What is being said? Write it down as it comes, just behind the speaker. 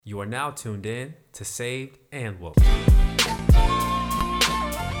You are now tuned in to Saved and Woke. That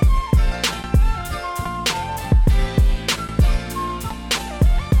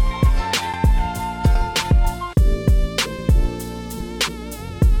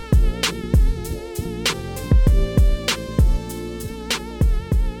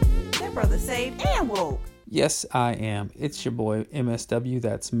brother saved and woke. Yes, I am. It's your boy MSW,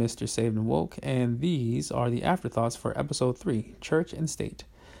 that's Mr. Saved and Woke, and these are the afterthoughts for episode 3, Church and State.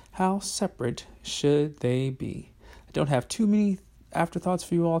 How separate should they be? I don't have too many afterthoughts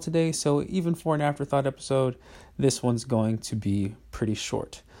for you all today, so even for an afterthought episode, this one's going to be pretty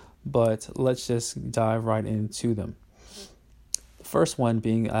short. But let's just dive right into them. The first one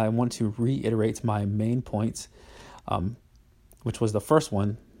being, I want to reiterate my main points, which was the first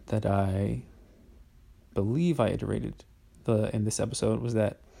one that I believe I iterated in this episode, was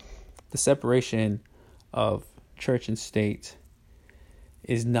that the separation of church and state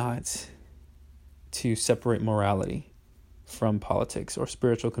is not to separate morality from politics or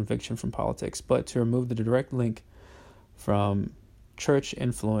spiritual conviction from politics, but to remove the direct link from church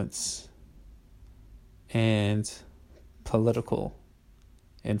influence and political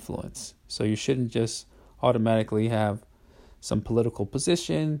influence. So you shouldn't just automatically have some political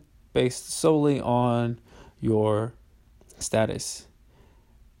position based solely on your status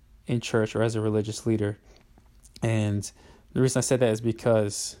in church or as a religious leader. And the reason I said that is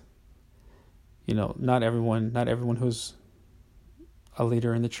because, not everyone who's a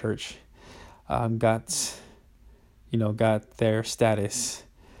leader in the church got their status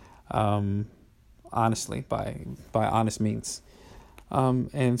honestly by honest means.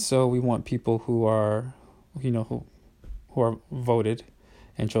 And so we want people who are, who are voted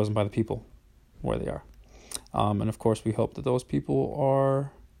and chosen by the people where they are. And of course, we hope that those people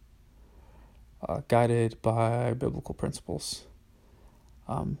are guided by biblical principles.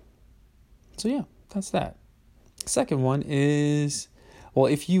 So yeah, that's that. Second one is, well,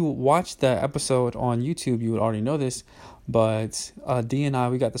 if you watched the episode on YouTube, you would already know this, but D and I,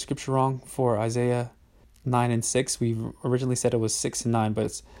 we got the scripture wrong for Isaiah 9 and 6. We originally said it was 6 and 9, but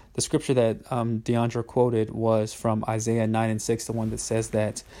it's the scripture that Deandra quoted was from Isaiah 9 and 6, the one that says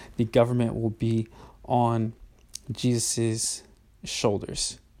that the government will be on Jesus's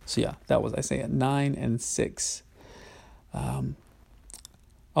shoulders. So yeah, that was Isaiah 9 and 6.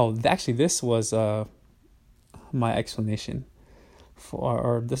 Actually, this was my explanation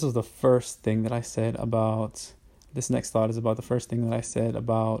or this is the first thing that I said about, this next thought is about the first thing that I said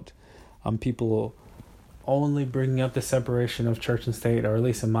about people only bringing up the separation of church and state, or at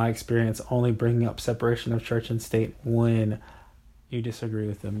least in my experience, only bringing up separation of church and state when you disagree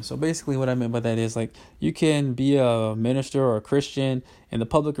with them. So basically what I meant by that is, like, you can be a minister or a Christian in the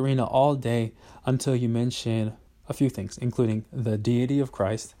public arena all day until you mention a few things, including the deity of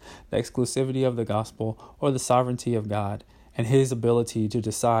Christ, the exclusivity of the gospel, or the sovereignty of God, and his ability to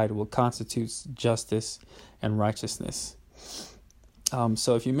decide what constitutes justice and righteousness.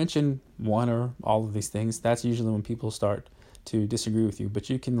 So if you mention one or all of these things, that's usually when people start to disagree with you. But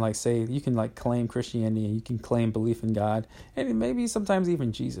you can claim Christianity, and you can claim belief in God, and maybe sometimes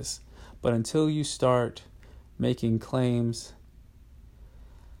even Jesus. But until you start making claims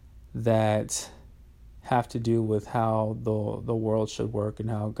that have to do with how the world should work and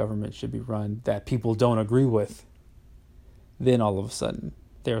how government should be run that people don't agree with, then all of a sudden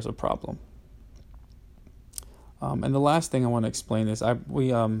there's a problem. And the last thing I want to explain is we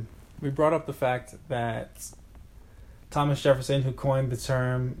brought up the fact that Thomas Jefferson, who coined the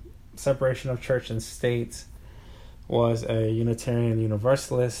term separation of church and state, was a Unitarian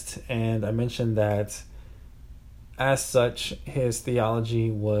Universalist, and I mentioned that as such his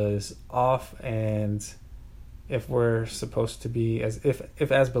theology was off, and if we're supposed to be,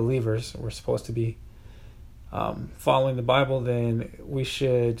 if as believers we're supposed to be following the Bible, then we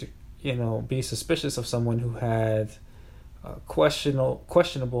should be suspicious of someone who had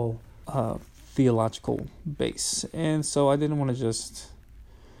questionable theological base. And so I didn't want to just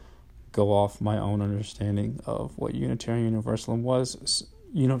go off my own understanding of what Unitarian Universalism was.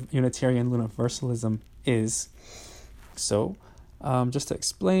 Unitarian Universalism is. So just to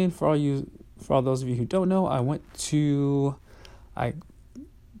explain for all those of you who don't know, I went to a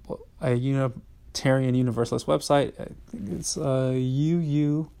Unitarian Universalist website. I think it's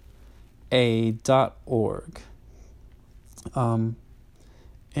uua.org.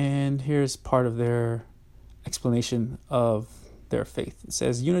 And here's part of their explanation of their faith. It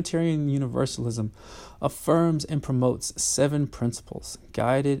says, Unitarian Universalism affirms and promotes 7 principles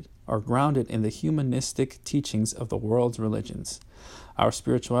guided or grounded in the humanistic teachings of the world's religions. Our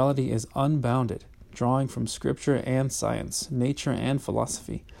spirituality is unbounded, drawing from scripture and science, nature and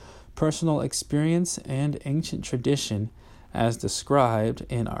philosophy, personal experience and ancient tradition as described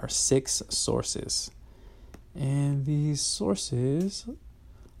in our 6 sources. And these sources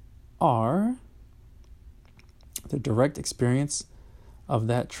are the direct experience of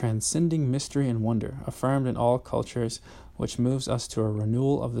that transcending mystery and wonder, affirmed in all cultures, which moves us to a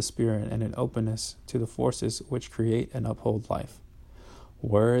renewal of the spirit and an openness to the forces which create and uphold life.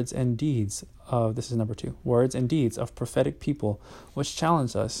 Words and deeds of, this is number 2, words and deeds of prophetic people, which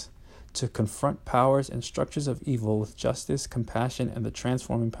challenge us to confront powers and structures of evil with justice, compassion, and the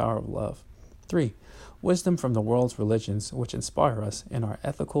transforming power of love. 3, wisdom from the world's religions, which inspire us in our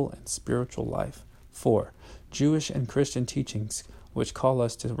ethical and spiritual life. 4, Jewish and Christian teachings, which call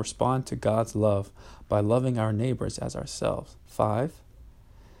us to respond to God's love by loving our neighbors as ourselves. 5,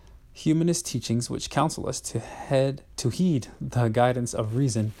 humanist teachings, which counsel us to heed the guidance of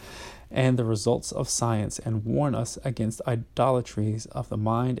reason and the results of science and warn us against idolatries of the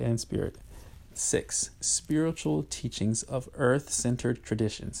mind and spirit. 6, spiritual teachings of earth-centered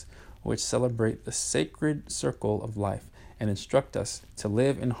traditions, which celebrate the sacred circle of life and instruct us to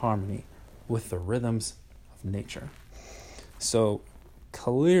live in harmony with the rhythms of nature. So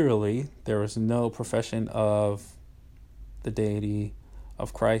clearly there was no profession of the deity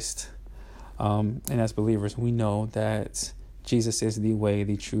of Christ. And as believers, we know that Jesus is the way,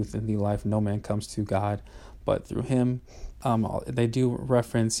 the truth, and the life. No man comes to God but through him. They do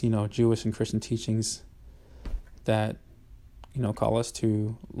reference, Jewish and Christian teachings that, call us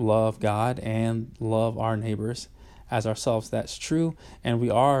to love God and love our neighbors as ourselves. That's true. And we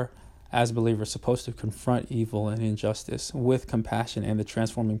are, as believers, supposed to confront evil and injustice with compassion and the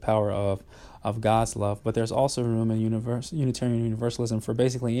transforming power of God's love. But there's also room in Unitarian Universalism for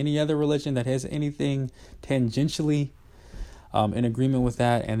basically any other religion that has anything tangentially in agreement with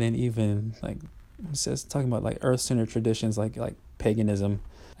that. And then even like it says, talking about like earth-centered traditions, like paganism,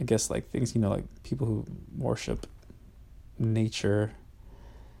 I guess, like things, like people who worship nature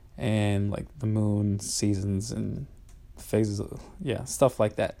and like the moon, seasons, and phases, stuff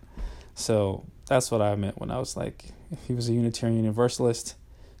like that. So that's what I meant when I was like, if he was a Unitarian Universalist,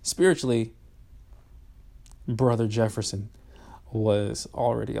 spiritually, Brother Jefferson was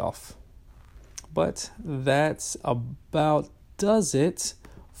already off. But that's about does it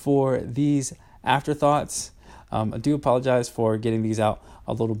for these afterthoughts. I do apologize for getting these out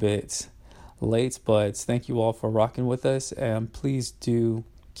a little bit late, but thank you all for rocking with us, and please do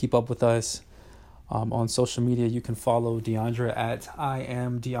keep up with us on social media. You can follow Deandra at I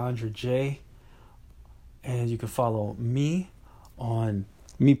am Deandra J, and you can follow me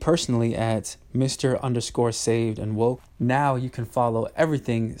personally at Mr_Saved and Woke. Now you can follow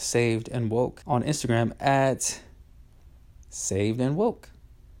everything Saved and Woke on Instagram at Saved and Woke.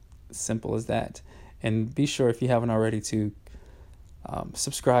 Simple as that. And be sure, if you haven't already, to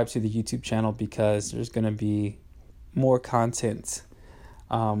subscribe to the YouTube channel, because there's going to be more content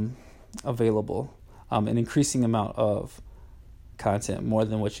available, an increasing amount of content, more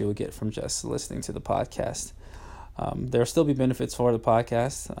than what you would get from just listening to the podcast. There'll still be benefits for the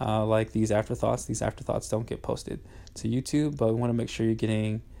podcast, like these afterthoughts. These afterthoughts don't get posted to YouTube, but we want to make sure you're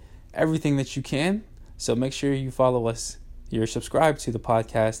getting everything that you can. So make sure you follow us. You're subscribed to the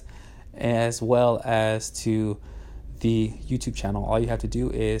podcast as well as to the YouTube channel. All you have to do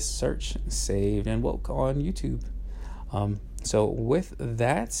is search Saved and Woke on YouTube. So with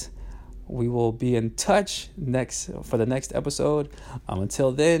that, we will be in touch for the next episode.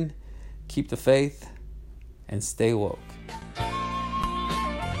 Until then, keep the faith and stay woke.